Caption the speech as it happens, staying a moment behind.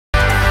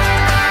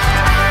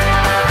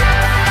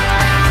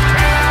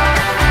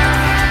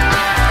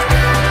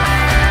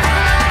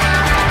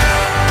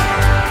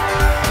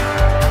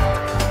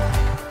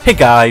Hey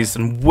guys,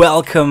 and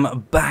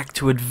welcome back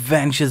to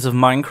Adventures of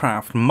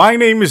Minecraft. My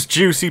name is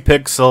Juicy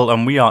Pixel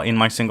and we are in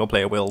my single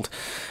player world.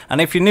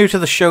 And if you're new to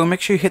the show,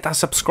 make sure you hit that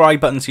subscribe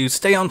button so you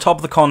stay on top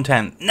of the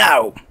content.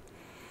 Now,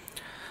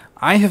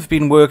 I have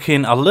been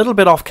working a little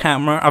bit off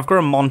camera. I've got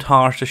a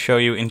montage to show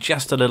you in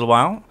just a little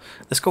while.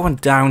 Let's go on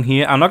down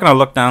here. I'm not going to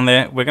look down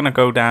there. We're going to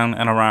go down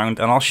and around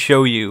and I'll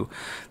show you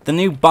the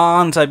new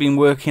barns I've been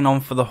working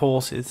on for the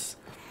horses.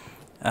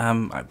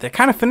 They're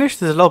kind of finished.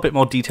 There's a little bit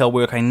more detail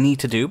work I need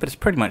to do, but it's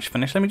pretty much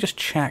finished. Let me just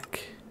check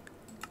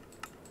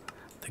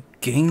the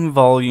game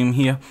volume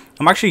here.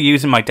 I'm actually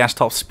using my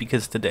desktop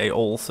speakers today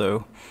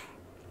also.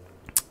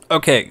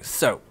 Okay,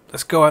 so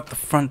let's go out the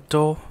front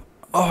door.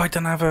 Oh, I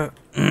don't have a...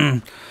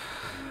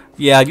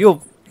 Yeah,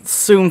 you'll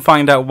soon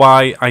find out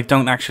why I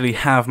don't actually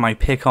have my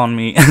pick on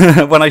me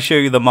when I show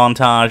you the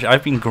montage.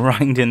 I've been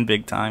grinding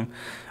big time.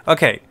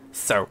 Okay,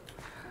 so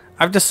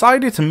I've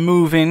decided to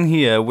move in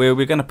here where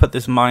we're going to put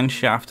this mine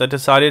shaft. I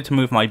decided to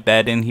move my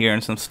bed in here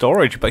and some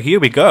storage, but here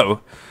we go.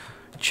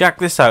 Check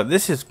this out.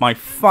 This is my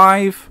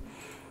 5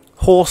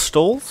 horse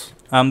stalls.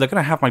 They're going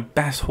to have my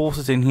best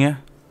horses in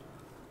here.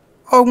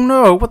 Oh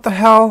no, what the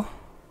hell?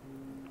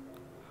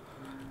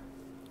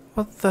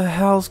 What the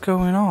hell's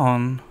going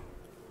on?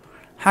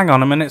 Hang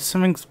on a minute,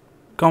 something's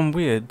gone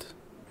weird.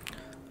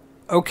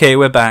 Okay,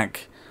 we're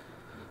back.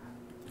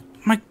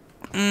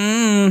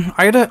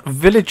 I had a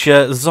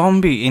villager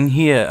zombie in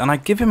here, and I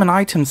give him an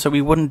item so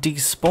he wouldn't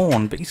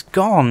despawn, but he's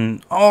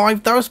gone. Oh,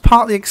 that was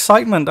part of the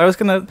excitement. I was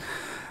gonna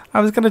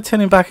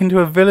turn him back into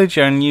a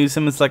villager and use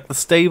him as like the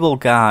stable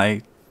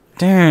guy.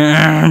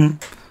 Damn,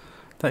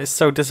 that is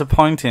so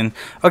disappointing.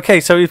 Okay,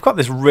 so we've got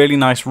this really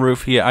nice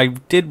roof here. I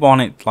did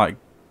want it like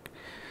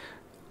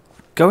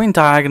going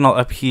diagonal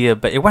up here,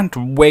 but it went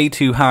way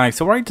too high.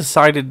 So what I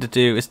decided to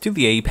do is do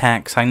the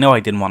apex. I know I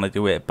didn't want to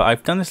do it, but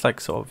I've done this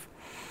like sort of.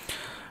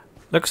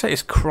 Looks like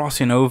it's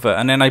crossing over,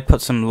 and then I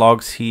put some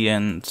logs here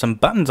and some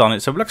buttons on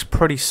it, so it looks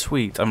pretty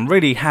sweet. I'm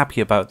really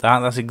happy about that.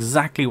 That's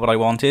exactly what I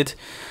wanted.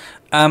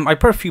 I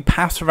put a few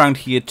paths around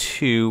here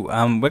too.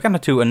 We're going to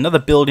do another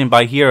building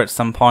by here at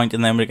some point,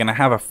 and then we're going to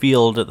have a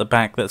field at the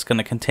back that's going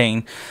to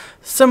contain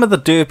some of the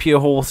derpier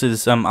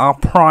horses. Our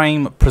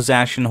prime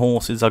possession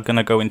horses are going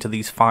to go into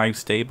these 5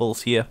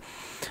 stables here.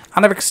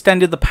 And I've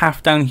extended the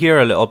path down here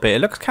a little bit. It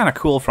looks kind of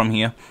cool from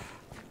here,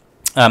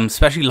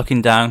 especially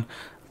looking down.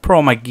 Put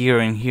all my gear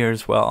in here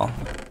as well.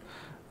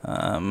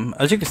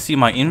 As you can see,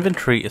 my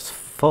inventory is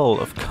full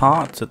of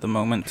carts at the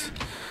moment.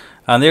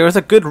 And there is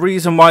a good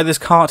reason why this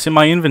cart's in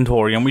my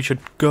inventory, and we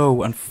should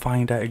go and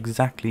find out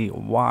exactly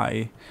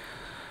why.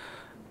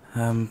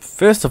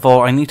 First of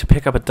all, I need to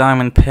pick up a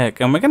diamond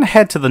pick, and we're going to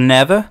head to the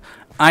Nether.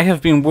 I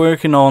have been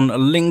working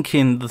on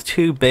linking the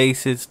 2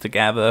 bases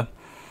together,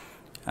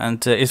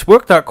 and it's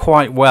worked out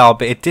quite well,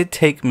 but it did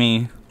take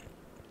me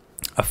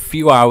a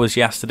few hours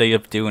yesterday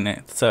of doing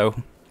it,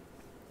 so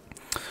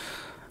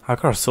I've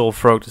got a sore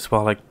throat as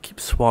well. I keep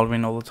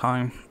swallowing all the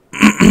time.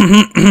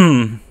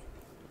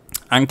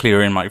 I'm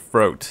clearing my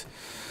throat.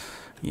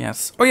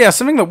 Yes. Oh yeah,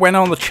 something that went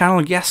on the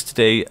channel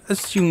yesterday.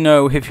 As you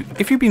know,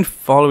 if you've been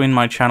following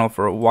my channel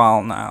for a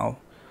while now,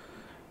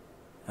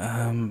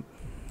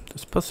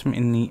 let's put some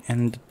in the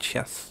end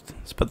chest.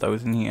 Let's put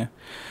those in here.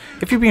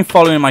 If you've been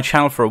following my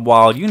channel for a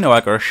while, you know I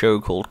got a show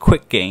called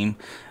Quick Game.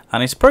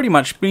 And it's pretty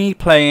much me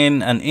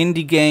playing an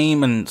indie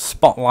game and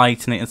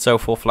spotlighting it and so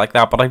forth like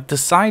that. But I've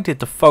decided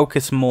to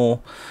focus more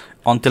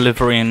on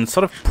delivering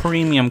sort of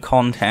premium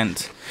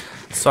content.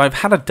 So I've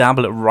had a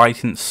dabble at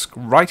writing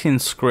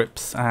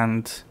scripts,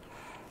 and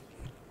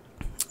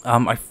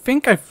I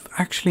think I've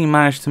actually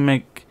managed to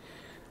make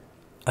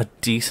a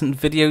decent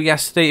video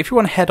yesterday. If you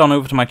want to head on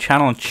over to my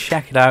channel and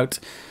check it out,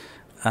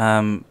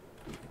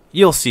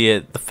 you'll see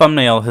it. The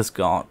thumbnail has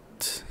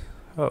got...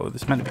 Oh,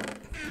 this meant...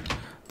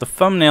 The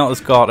thumbnail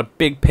has got a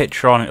big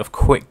picture on it of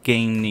quick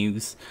game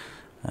news.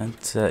 And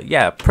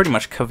yeah, pretty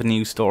much cover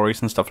news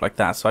stories and stuff like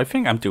that. So I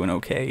think I'm doing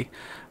okay.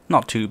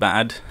 Not too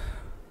bad.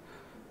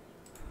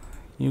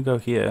 You go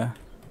here.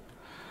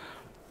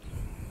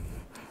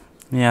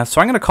 Yeah,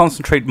 so I'm going to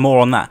concentrate more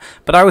on that.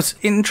 But I was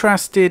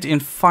interested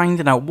in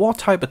finding out what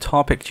type of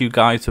topics you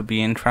guys would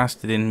be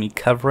interested in me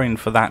covering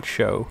for that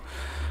show.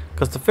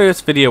 Because the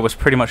first video was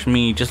pretty much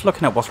me just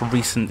looking at what's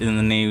recent in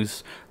the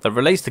news that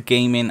relates to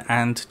gaming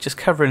and just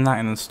covering that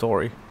in the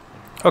story.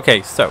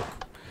 Okay, so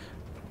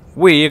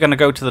we're going to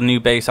go to the new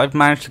base. I've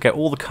managed to get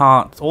all the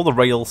carts, all the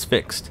rails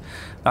fixed.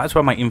 That's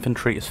where my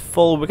inventory is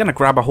full. We're going to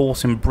grab a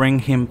horse and bring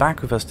him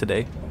back with us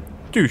today.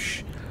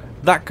 Douche.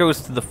 That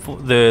goes to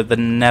the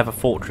Nether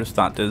fortress,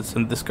 that does,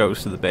 and this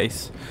goes to the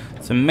base.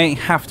 So may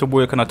have to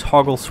work on a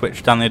toggle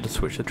switch down there to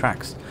switch the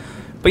tracks.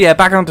 But yeah,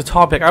 back on the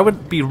topic, I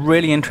would be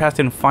really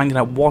interested in finding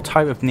out what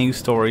type of news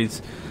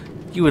stories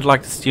you would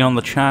like to see on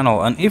the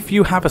channel. And if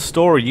you have a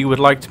story you would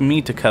like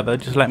me to cover,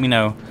 just let me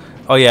know.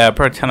 Oh yeah, I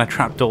put a ton of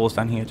trapdoors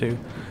down here too.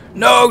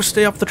 No,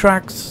 stay off the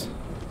tracks!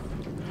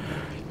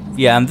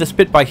 Yeah, and this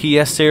bit by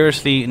here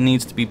seriously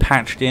needs to be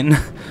patched in.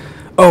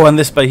 Oh, and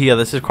this by here,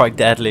 this is quite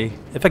deadly.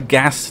 If a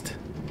ghast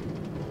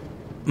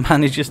 –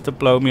 manages to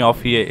blow me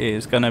off here, it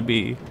is gonna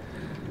be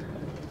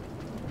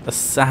A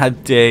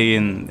sad day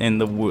in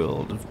the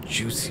world of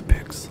juicy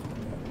pigs.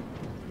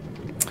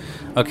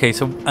 Okay,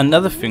 so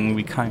another thing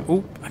we kind.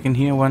 Oh, I can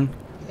hear one.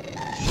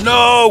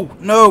 No!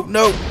 No!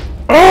 No!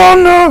 Oh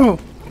no!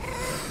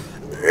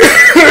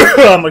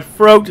 My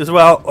throat as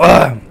well.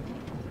 Ugh.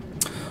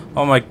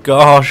 Oh my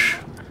gosh!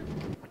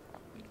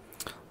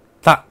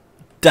 That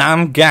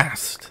damn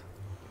ghast.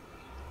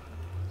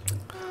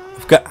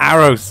 I've got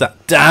arrows.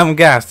 That damn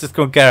ghast. Just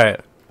go get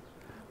it.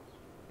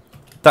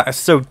 That is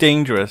so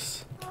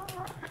dangerous.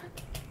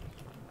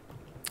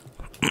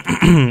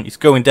 It's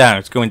going down.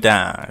 It's going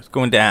down. It's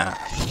going down.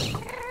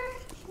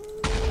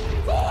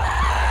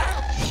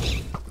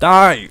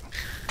 Die!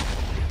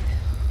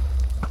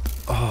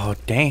 Oh,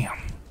 damn.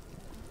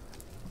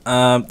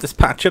 Let's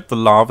patch up the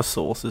lava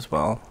source as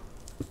well.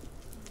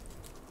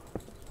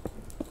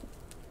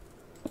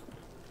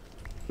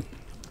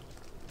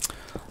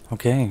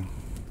 Okay.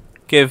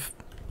 Give.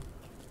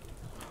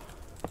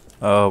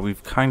 Oh,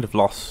 we've kind of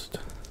lost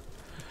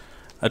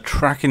a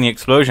track in the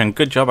explosion.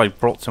 Good job I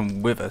brought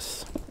some with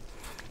us.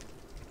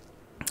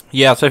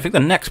 Yeah, so I think the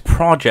next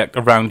project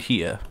around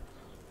here,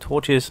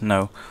 torches,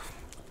 no,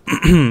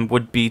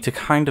 would be to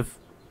kind of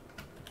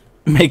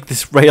make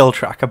this rail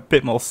track a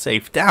bit more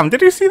safe. Damn,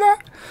 did you see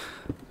that?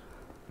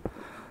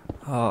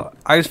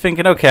 I was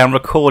thinking, okay, I'm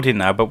recording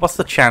now, but what's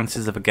the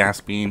chances of a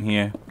gas being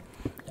here?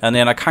 And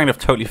then I kind of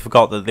totally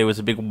forgot that there was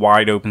a big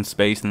wide open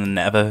space in the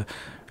Nether.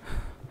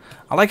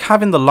 I like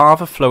having the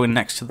lava flowing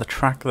next to the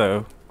track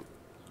though.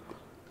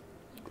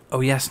 Oh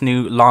yes,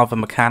 new lava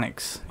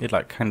mechanics. It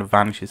like kind of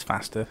vanishes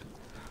faster.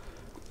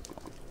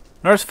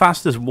 Not as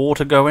fast as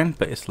water going,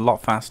 but it's a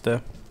lot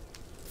faster.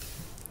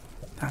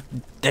 That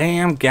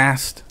damn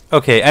ghast.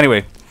 Okay,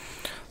 anyway.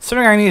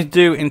 Something I need to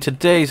do in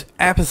today's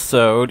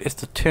episode is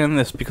to turn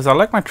this, because I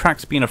like my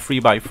tracks being a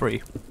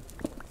 3x3.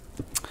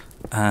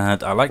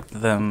 And I like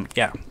them,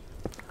 yeah.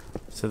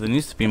 So there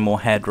needs to be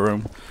more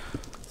headroom.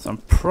 So I'm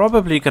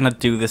probably going to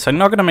do this. I'm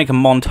not going to make a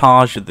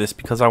montage of this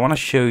because I want to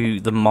show you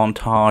the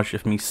montage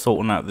of me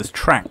sorting out this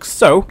track.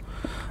 So,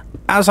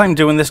 as I'm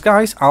doing this,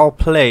 guys, I'll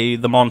play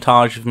the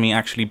montage of me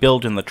actually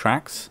building the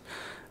tracks.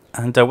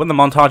 And when the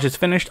montage is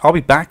finished, I'll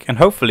be back and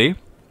hopefully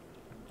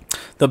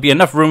there'll be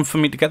enough room for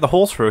me to get the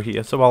horse through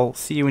here. So I'll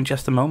see you in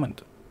just a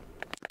moment.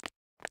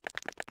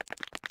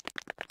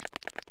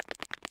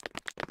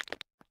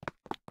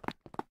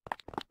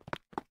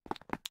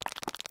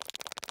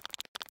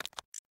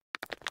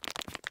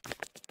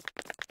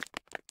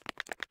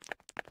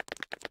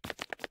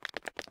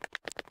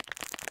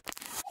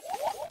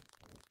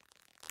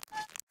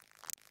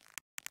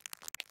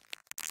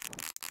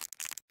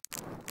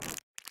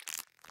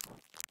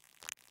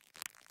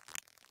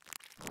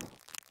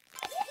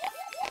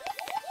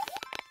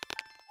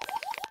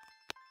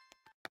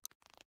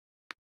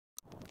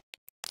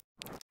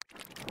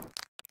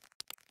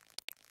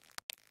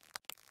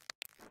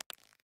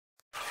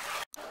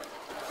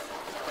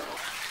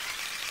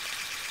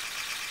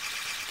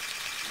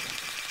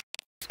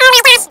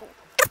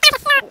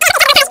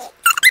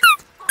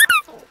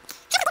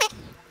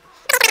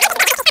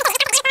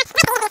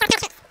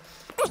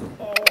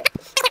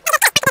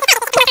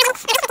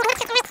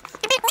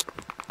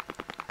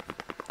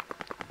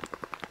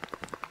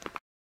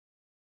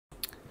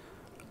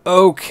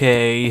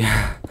 Okay,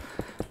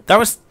 that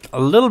was a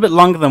little bit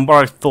longer than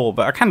what I thought,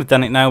 but I kind of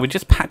done it now. We're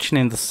just patching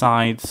in the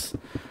sides,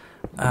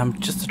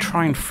 just to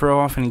try and throw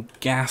off any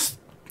gas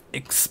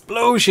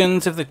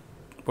explosions. If the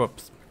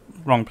whoops,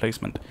 wrong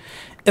placement.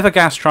 If a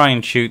gas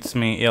giant shoots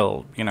me,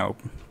 it'll, you know,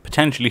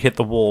 potentially hit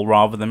the wall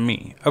rather than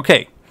me.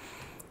 Okay.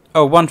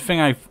 Oh, one thing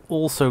I've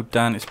also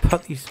done is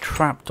put these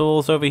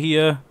trapdoors over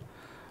here,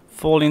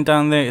 falling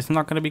down there. It's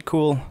not going to be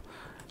cool,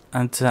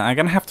 and I'm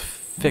gonna have to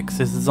fix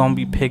this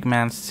zombie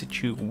pigman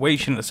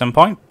situation at some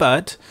point,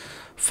 but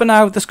for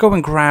now let's go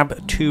and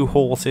grab 2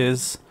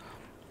 horses.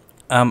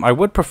 I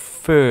would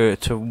prefer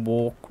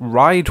to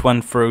ride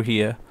one through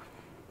here,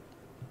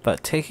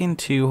 but taking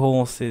 2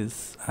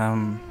 horses,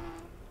 I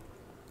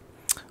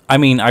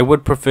mean, I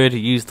would prefer to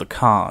use the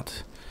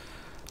cart,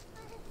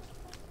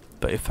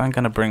 but if I'm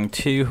gonna bring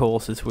 2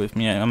 horses with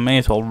me, I may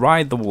as well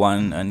ride the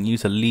one and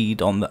use a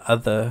lead on the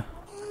other.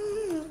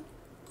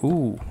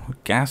 Ooh,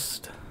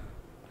 ghast.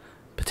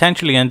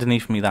 Potentially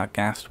underneath me that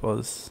ghast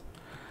was,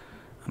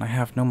 and I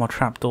have no more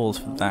trapdoors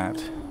for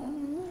that.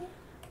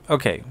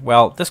 Okay,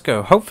 well, let's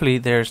go. Hopefully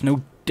there's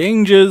no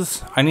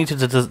dangers. I need to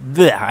what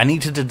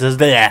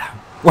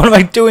am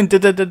I doing?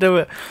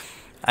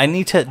 I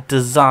need to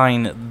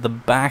design the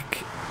back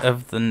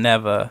of the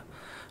Nether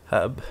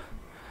hub.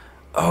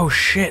 Oh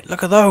shit,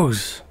 look at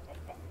those.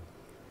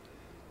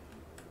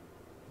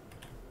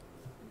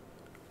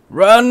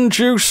 Run,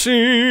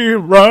 Juicy,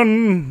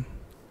 run.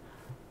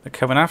 They're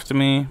coming after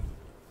me.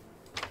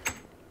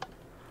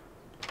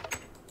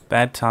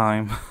 Bad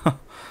time.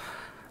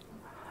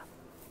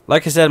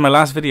 Like I said in my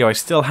last video, I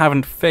still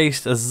haven't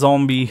faced a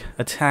zombie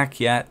attack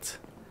yet.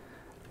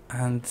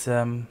 And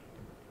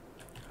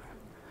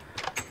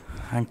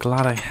I'm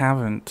glad I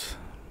haven't.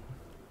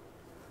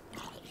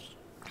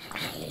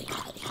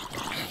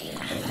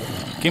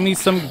 Give me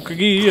some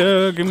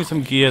gear. Give me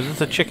some gear.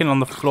 There's a chicken on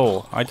the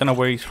floor. I don't know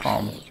where he's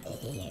from.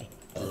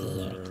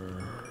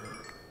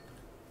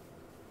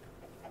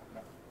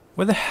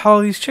 Where the hell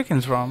are these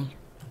chickens from?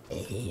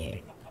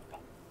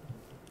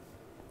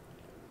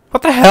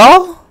 What the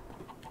hell?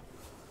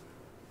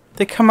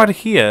 They come out of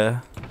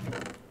here.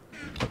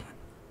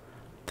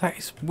 That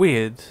is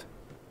weird.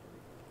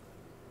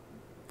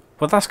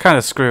 Well, that's kind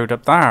of screwed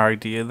up that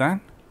idea then.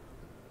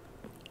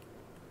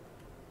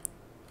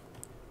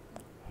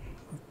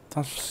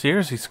 That's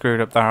seriously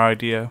screwed up that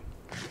idea.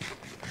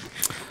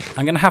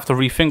 I'm gonna have to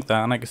rethink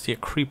that, and I can see a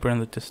creeper in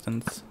the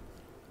distance.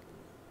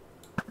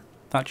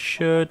 That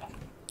should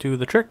do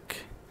the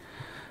trick.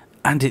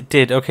 And it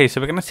did. Okay, so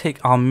we're gonna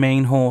take our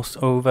main horse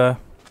over.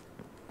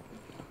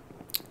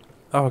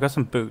 Oh, I got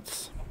some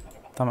boots.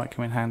 That might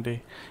come in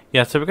handy.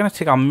 Yeah, so we're gonna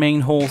take our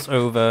main horse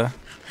over.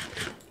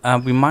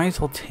 We might as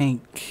well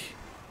take...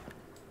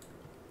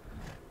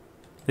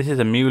 This is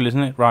a mule,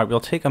 isn't it? Right, we'll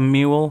take a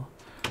mule,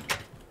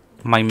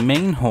 my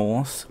main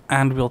horse,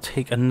 and we'll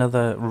take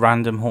another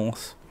random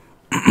horse.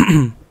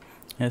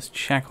 Let's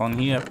check on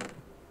here.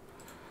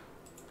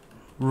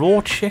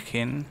 Raw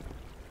chicken.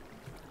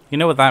 You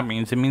know what that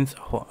means? It means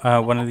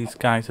one of these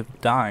guys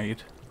have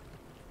died.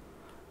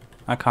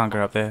 I can't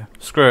go up there.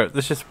 Screw it.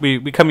 Let's just we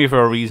come here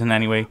for a reason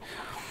anyway.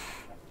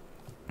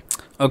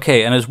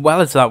 Okay, and as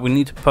well as that, we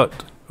need to put...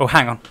 Oh,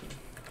 hang on.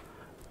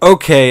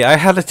 Okay, I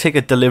had to take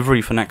a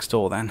delivery for next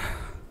door then.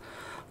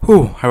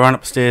 Whew, I ran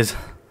upstairs.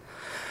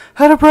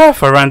 Had a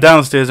breath. I ran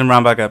downstairs and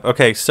ran back up.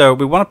 Okay, so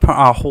we want to put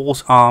our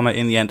horse armor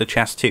in the ender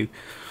chest too.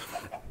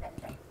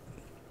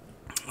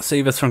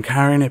 Save us from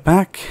carrying it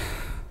back.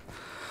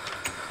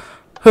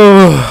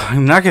 Oh,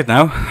 I'm knackered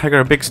now. I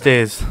got a big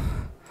stairs.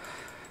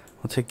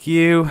 We'll take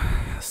you,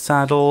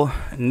 saddle,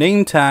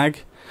 name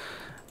tag,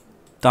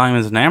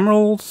 diamonds and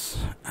emeralds,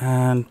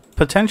 and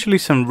potentially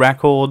some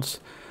records,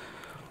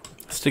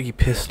 sticky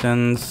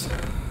pistons.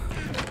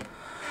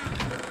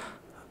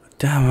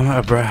 Damn, I'm out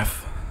of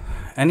breath.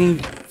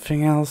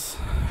 Anything else?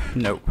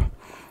 Nope.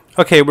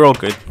 Okay, we're all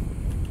good.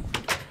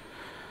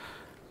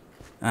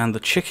 And the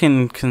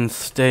chicken can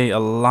stay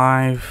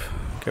alive.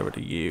 Get rid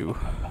of you.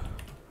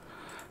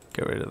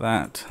 Get rid of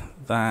that.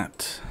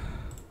 That.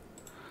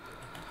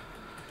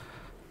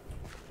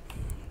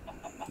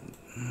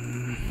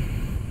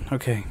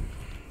 Okay.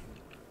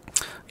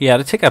 Yeah,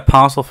 to take a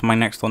parcel for my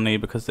next door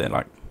neighbor because they're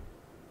like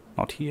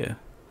not here.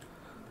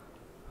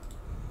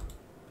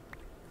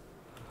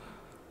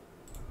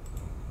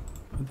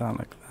 Put that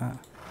like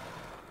that.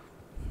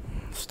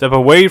 Step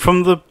away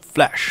from the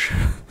flesh.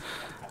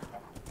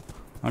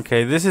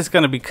 Okay, this is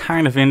going to be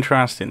kind of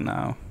interesting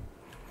now.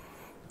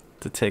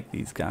 To take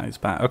these guys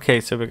back.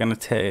 Okay, so we're going to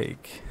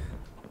take...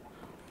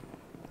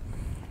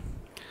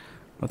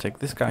 We'll take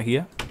this guy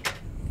here.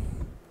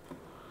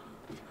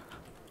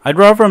 I'd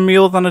rather a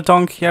mule than a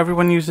donkey.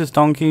 Everyone uses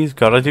donkeys.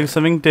 Gotta do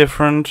something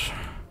different.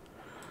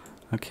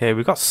 Okay,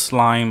 we got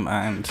slime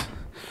and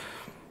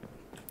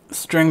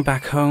string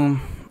back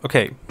home.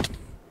 Okay.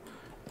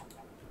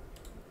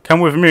 Come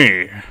with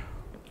me.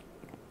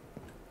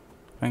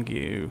 Thank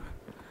you.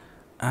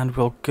 And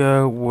we'll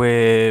go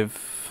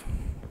with...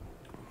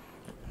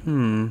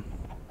 What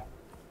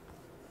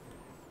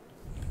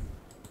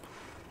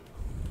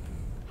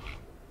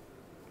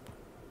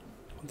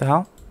the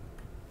hell?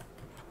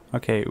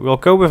 Okay, we'll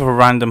go with a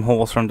random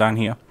horse from down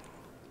here.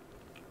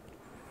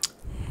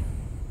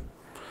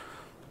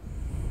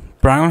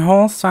 Brown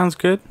horse sounds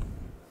good.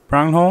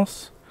 Brown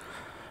horse.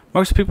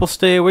 Most people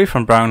stay away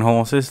from brown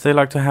horses. They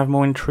like to have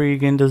more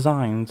intriguing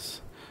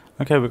designs.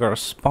 Okay, we've got a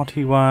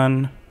spotty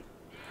one.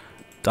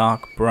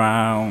 Dark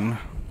brown.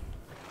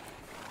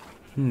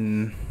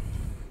 Is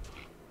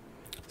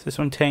this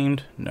one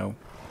tamed? No.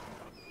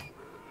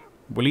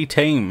 Will he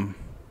tame?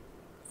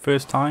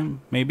 First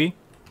time, maybe?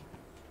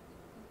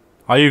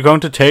 Are you going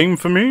to tame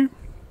for me?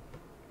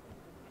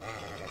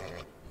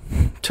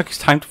 Took his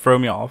time to throw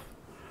me off.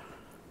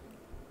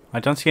 I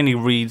don't see any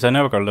reeds. I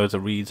know I've got loads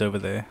of reeds over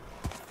there.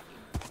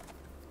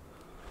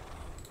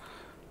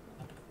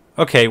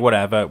 Okay,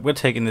 whatever. We're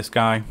taking this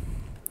guy.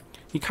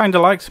 He kind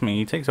of likes me.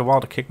 He takes a while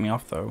to kick me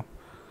off, though.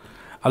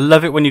 I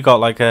love it when you got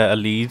like a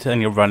lead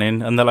and you're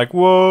running and they're like,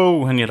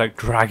 whoa, and you're like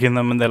dragging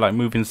them and they're like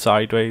moving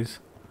sideways.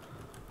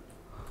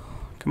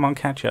 Come on,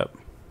 catch up.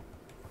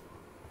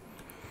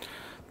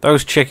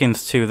 Those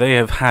chickens too, they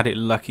have had it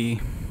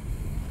lucky.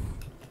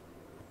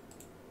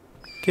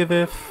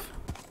 Giveth.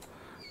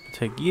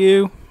 Take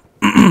you.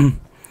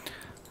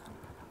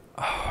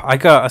 I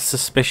got a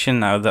suspicion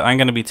now that I'm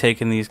going to be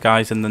taking these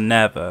guys in the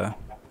Nether.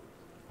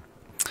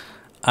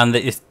 And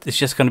it's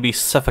just going to be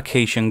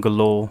suffocation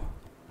galore.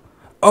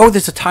 Oh,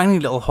 there's a tiny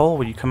little hole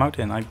where you come out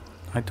in. I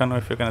don't know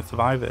if you're going to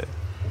survive it.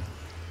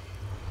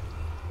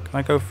 Can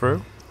I go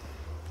through?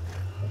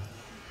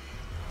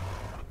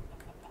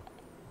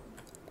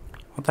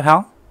 What the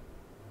hell?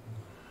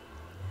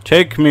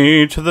 Take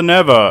me to the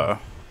Nether.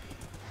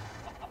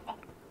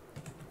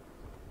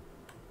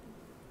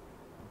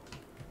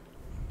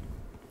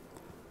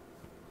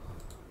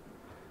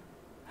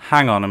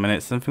 Hang on a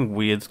minute, something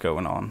weird's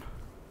going on.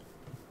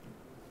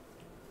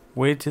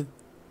 Where did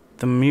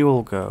the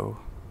mule go?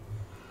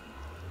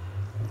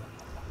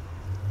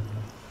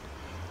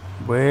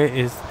 Where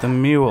is the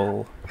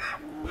mule?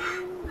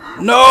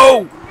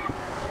 No!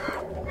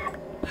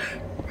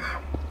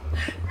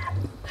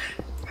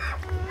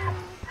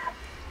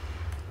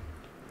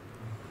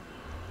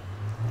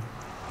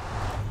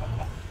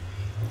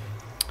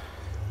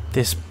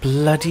 This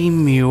bloody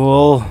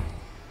mule.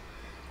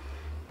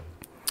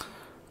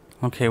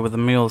 Okay, well the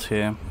mule's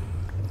here.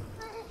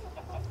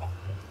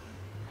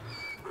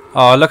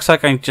 Oh, it looks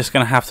like I'm just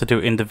gonna have to do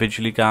it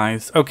individually,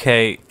 guys.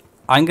 Okay,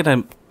 I'm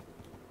gonna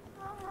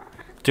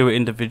do it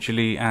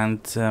individually,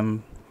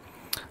 and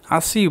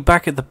I'll see you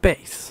back at the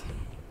base.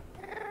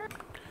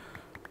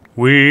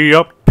 We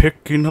are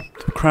picking up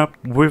the crap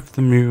with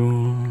the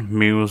mule.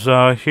 Mules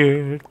are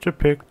here to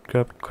pick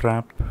up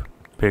crap.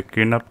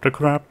 Picking up the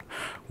crap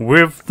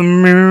with the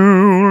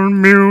mule.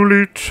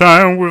 Muley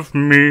time with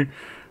me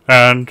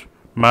and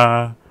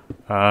my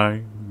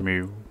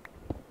mule.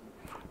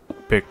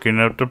 Picking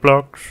up the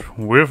blocks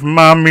with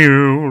my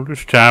mule.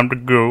 It's time to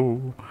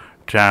go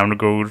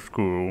to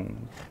school.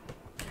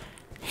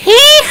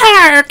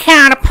 Hee-haw,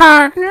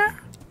 counterpartner.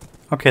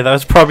 Okay, that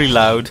was probably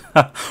loud.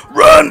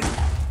 Run!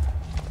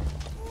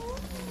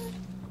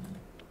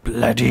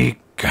 Bloody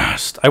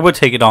gust. I would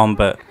take it on,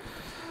 but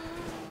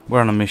we're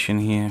on a mission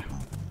here.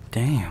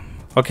 Damn.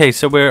 Okay,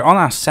 so we're on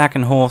our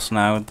second horse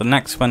now. The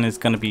next one is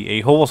going to be a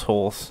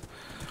horse.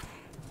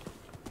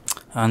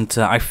 And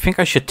I think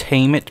I should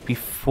tame it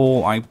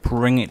before I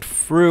bring it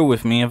through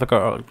with me. Have I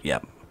got...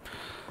 yep.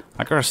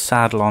 I got a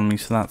saddle on me,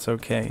 so that's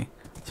okay.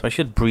 So I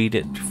should breed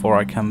it before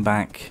I come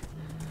back.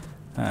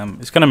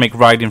 It's going to make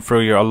riding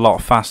through here a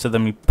lot faster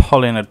than me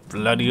pulling a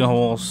bloody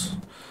horse.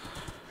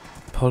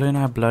 Pulling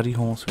a bloody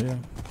horse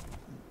here.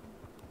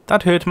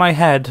 That hurt my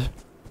head,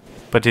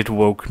 but it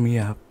woke me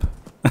up.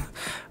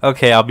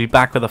 Okay, I'll be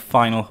back with a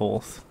final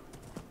horse.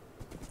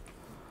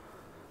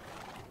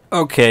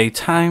 Okay,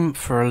 time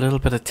for a little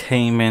bit of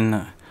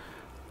taming.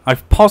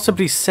 I've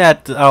possibly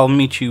said that I'll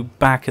meet you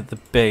back at the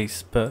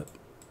base, but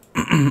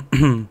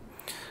I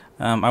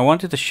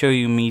wanted to show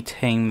you me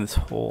tame this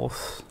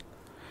horse.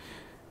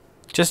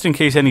 Just in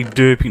case any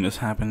derpiness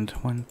happened.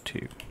 1,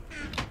 2.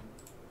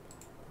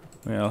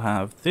 We'll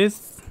have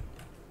this.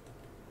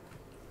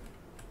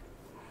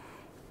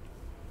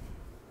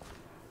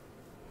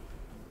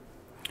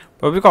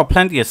 But we've got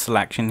plenty of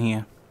selection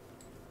here.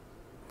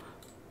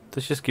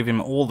 Let's just give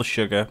him all the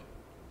sugar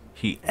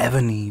he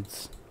ever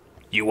needs.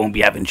 You won't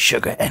be having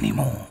sugar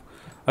anymore.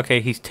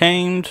 Okay, he's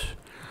tamed.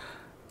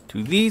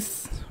 Do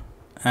these.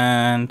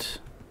 And...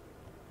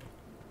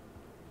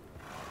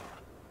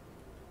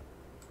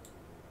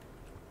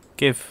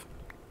 give.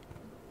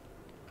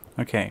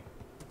 Okay.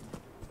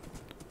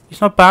 He's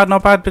not bad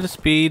bit of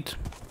speed.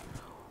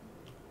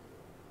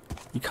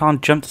 You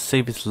can't jump to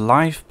save his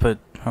life, but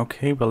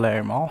okay, we'll let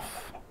him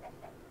off.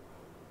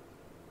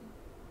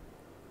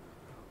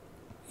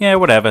 Yeah,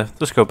 whatever.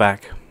 Let's go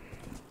back.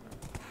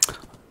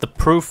 The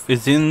proof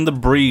is in the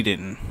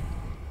breeding.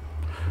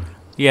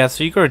 Yeah,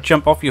 so you gotta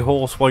jump off your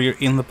horse while you're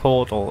in the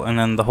portal, and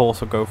then the horse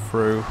will go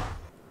through.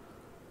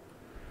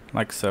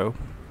 Like so.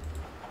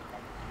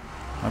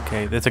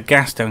 Okay, there's a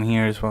gas down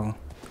here as well.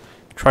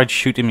 Tried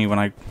shooting me when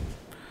I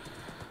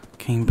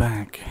came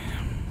back.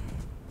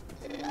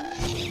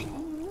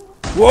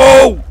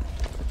 Whoa!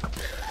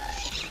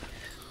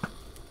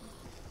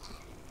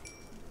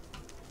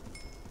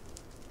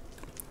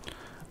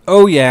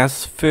 Oh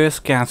yes,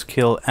 first gas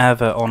kill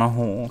ever on a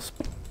horse.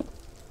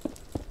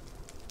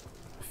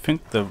 I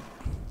think the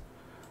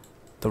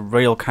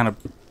rail kind of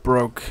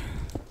broke.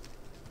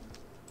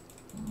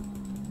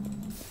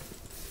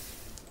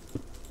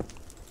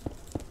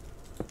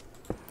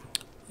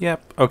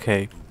 Yep,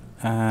 okay.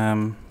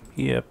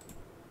 Yep.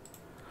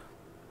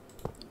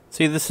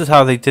 See, this is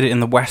how they did it in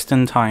the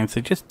Western times.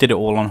 They just did it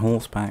all on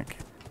horseback.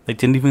 They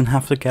didn't even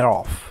have to get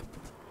off.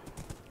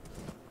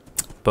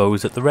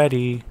 Bows at the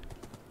ready.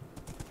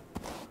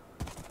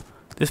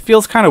 This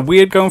feels kind of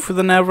weird going through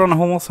the Nether on a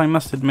horse, I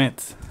must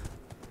admit.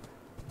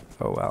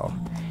 Oh well.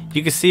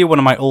 You can see one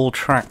of my old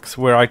tracks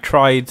where I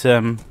tried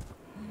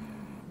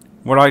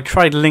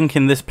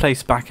linking this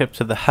place back up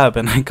to the hub,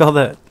 and I got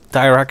the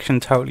direction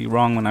totally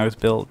wrong when I was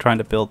trying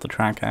to build the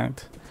track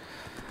out.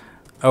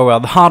 Oh well,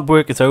 the hard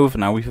work is over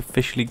now. We've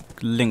officially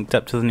linked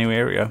up to the new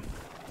area.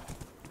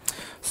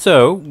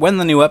 So, when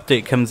the new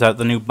update comes out,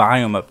 the new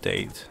biome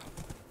update,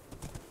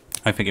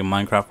 I think in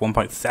Minecraft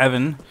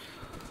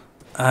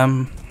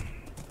 1.7,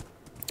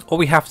 all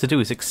we have to do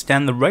is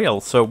extend the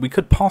rail. So we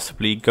could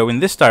possibly go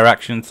in this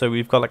direction, so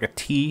we've got like a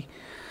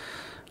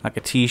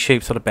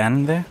T-shaped sort of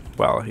bend there.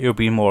 Well, it would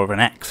be more of an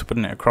X,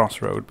 wouldn't it? A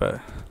crossroad, but...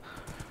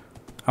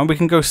 and we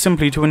can go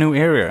simply to a new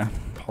area,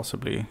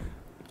 possibly.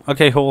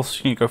 Okay, horse,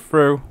 you need to go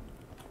through.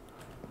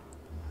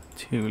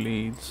 2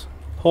 leads.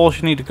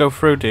 Horse, you need to go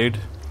through, dude.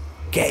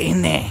 Get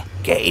in there.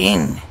 Get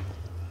in.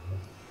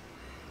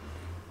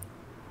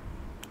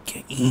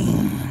 Get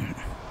in.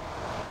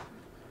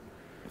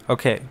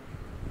 Okay.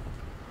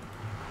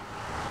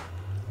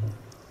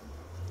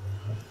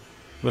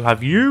 We'll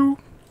have you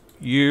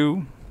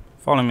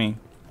Follow me.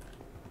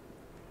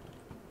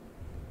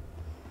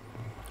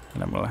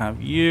 And then we'll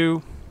have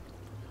you.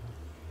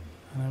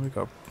 And then we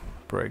go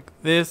break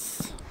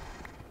this.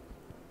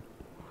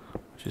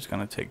 Which is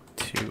going to take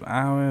 2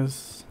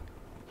 hours.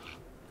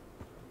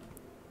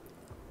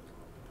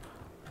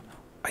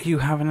 Are you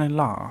having a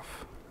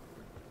laugh?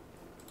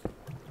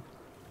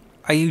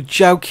 Are you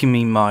joking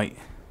me, mate?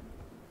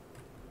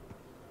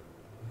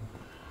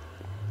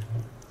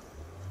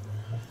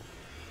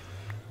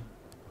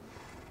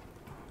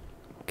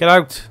 Get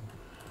out.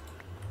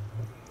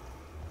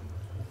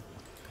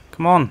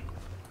 Come on.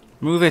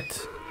 Move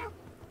it.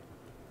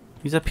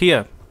 He's up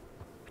here.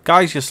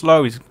 Guys, you're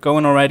slow. He's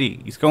going already.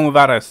 He's going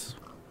without us.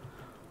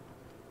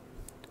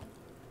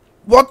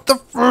 What the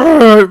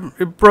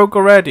f***? It broke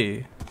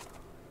already.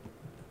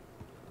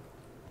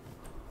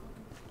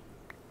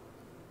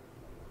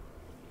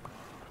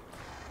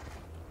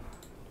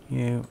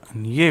 You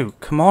and you.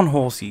 Come on,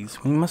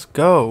 horsies. We must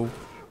go.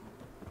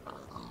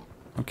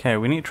 Okay,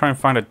 we need to try and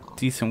find a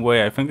decent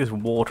way. I think there's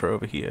water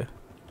over here.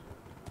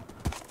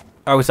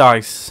 Oh, it's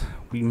ice.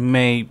 We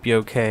may be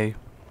okay.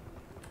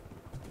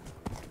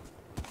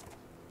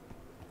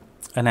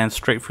 And then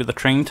straight through the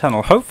train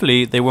tunnel.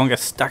 Hopefully they won't get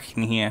stuck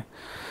in here.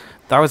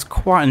 That was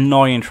quite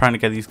annoying trying to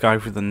get these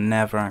guys through the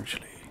Nether,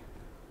 actually.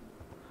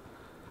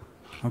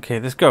 Okay,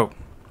 let's go.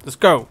 Let's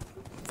go.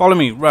 Follow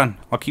me. Run.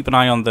 I'll keep an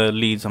eye on the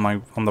leads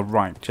on the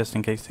right, just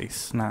in case they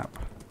snap.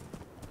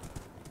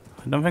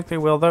 I don't think they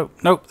will, though.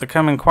 Nope, they're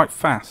coming quite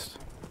fast.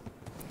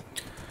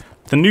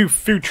 The new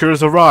future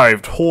has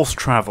arrived. Horse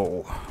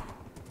travel.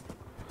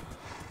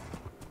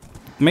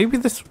 Maybe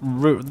this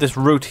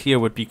route here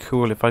would be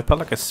cool if I put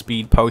like a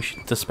speed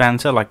potion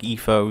dispenser, like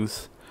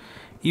Etho's.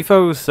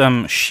 Etho's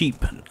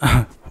sheep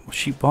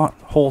what?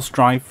 Horse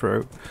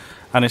drive-through,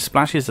 and it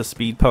splashes a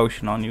speed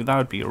potion on you. That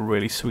would be a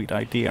really sweet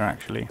idea,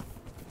 actually.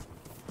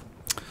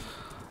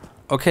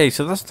 Okay,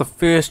 so that's the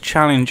first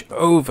challenge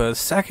over.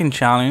 Second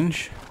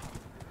challenge,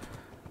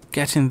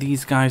 getting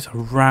these guys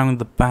around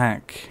the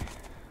back.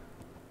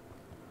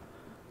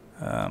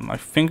 I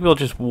think we'll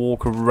just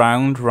walk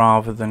around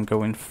rather than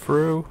going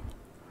through.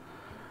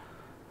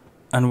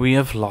 And we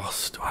have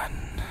lost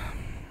one.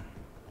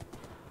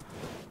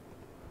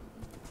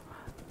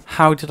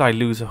 How did I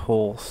lose a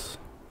horse?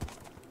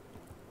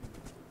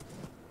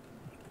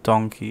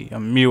 Donkey, a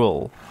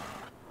mule.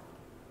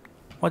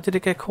 What did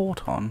it get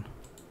caught on?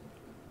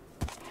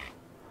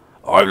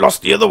 Oh, I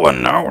lost the other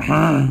one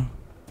now.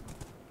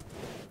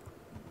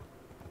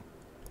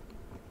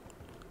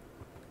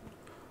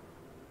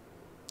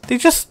 They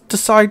just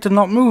decide to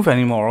not move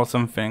anymore or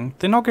something.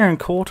 They're not getting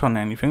caught on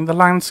anything. The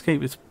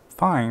landscape is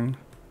fine.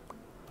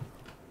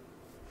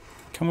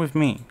 Come with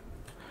me.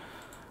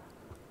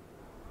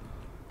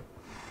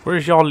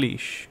 Where's your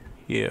leash?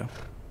 Here.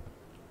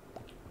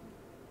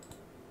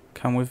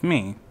 Come with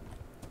me.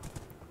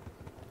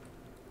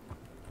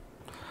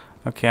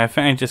 Okay, I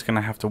think I'm just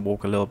gonna have to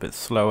walk a little bit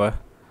slower.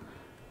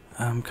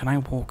 Can I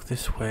walk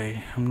this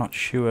way? I'm not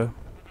sure.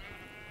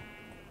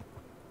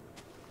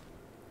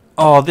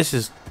 Oh, this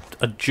is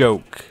a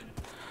joke.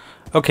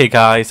 Okay,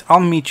 guys,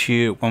 I'll meet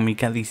you when we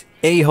get these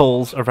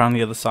a-holes around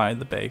the other side of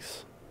the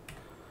base.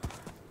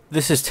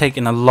 This is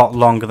taking a lot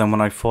longer than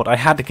when I thought. I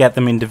had to get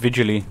them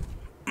individually.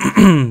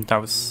 That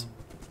was...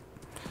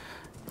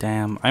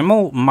 Damn. I'm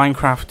all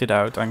Minecrafted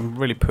out. I'm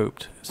really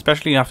pooped.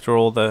 Especially after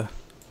all the...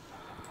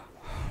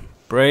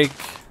 Break.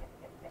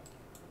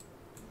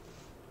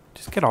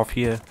 Just get off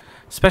here.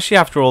 Especially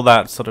after all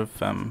that sort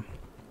of...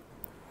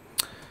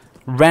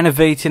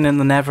 renovating in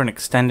the Nether and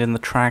extending the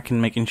track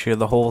and making sure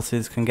the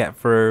horses can get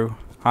through.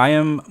 I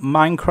am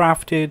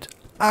Minecrafted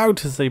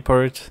out, as they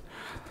put it.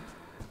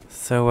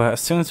 So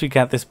as soon as we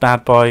get this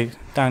bad boy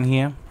down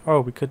here...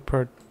 Oh, we could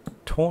put a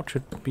torch,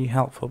 would be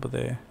helpful, but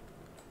there.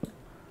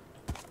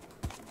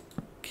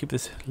 Keep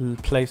this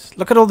place...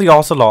 Look at all the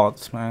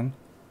Oca'lotts, man.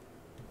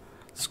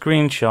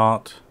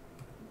 Screenshot.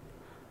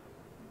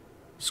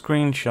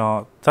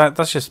 Screenshot.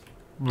 That's just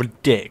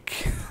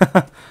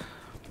ridiculous.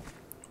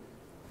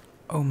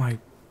 Oh my...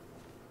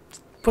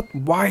 But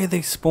why are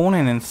they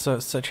spawning in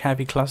such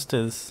heavy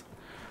clusters?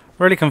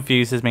 Really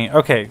confuses me.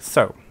 Okay,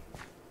 so...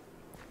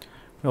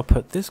 We'll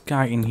put this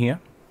guy in here.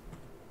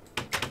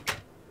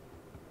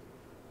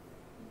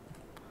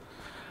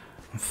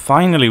 And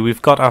finally,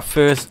 we've got our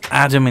first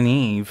Adam and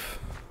Eve.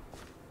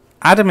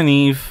 Adam and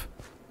Eve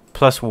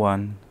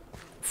 +1.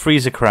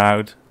 Freeze a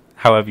crowd.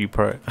 However you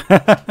put it.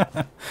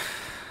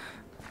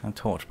 I'm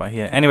torched by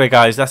here. Anyway,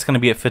 guys, that's going to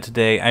be it for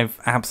today. I've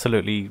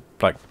absolutely,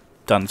 like...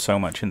 done so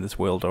much in this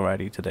world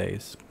already today.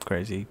 It's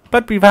crazy.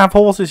 But we have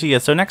horses here,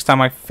 so next time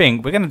I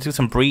think we're going to do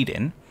some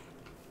breeding.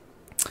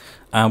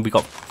 We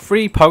got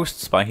 3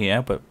 posts by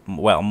here, but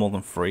well, more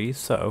than 3.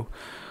 So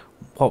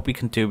what we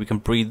can do, we can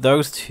breed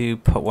those 2,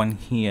 put one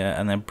here,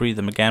 and then breed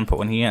them again, put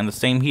one here, and the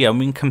same here, and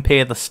we can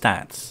compare the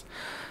stats.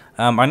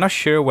 I'm not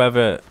sure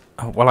whether...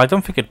 Well, I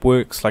don't think it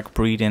works like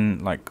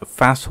breeding like a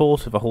fast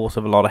horse with a horse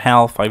with a lot of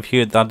health. I've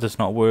heard that does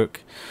not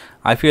work.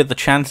 I've heard the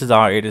chances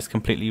are it is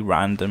completely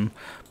random.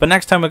 But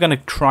next time we're going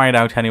to try it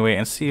out anyway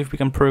and see if we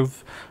can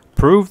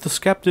Prove the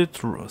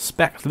skeptics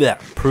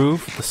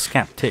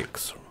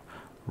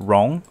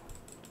wrong.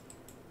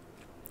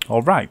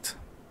 Alright.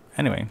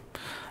 Anyway,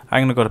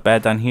 I'm gonna go to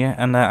bed down here,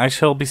 and I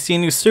shall be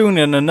seeing you soon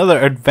in another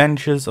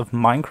Adventures of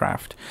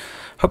Minecraft.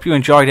 Hope you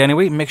enjoyed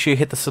anyway. Make sure you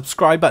hit the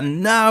subscribe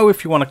button now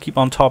if you want to keep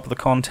on top of the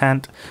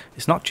content.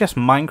 It's not just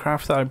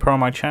Minecraft that I put on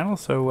my channel,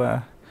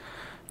 so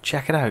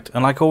check it out.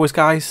 And like always,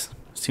 guys,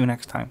 see you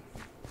next time.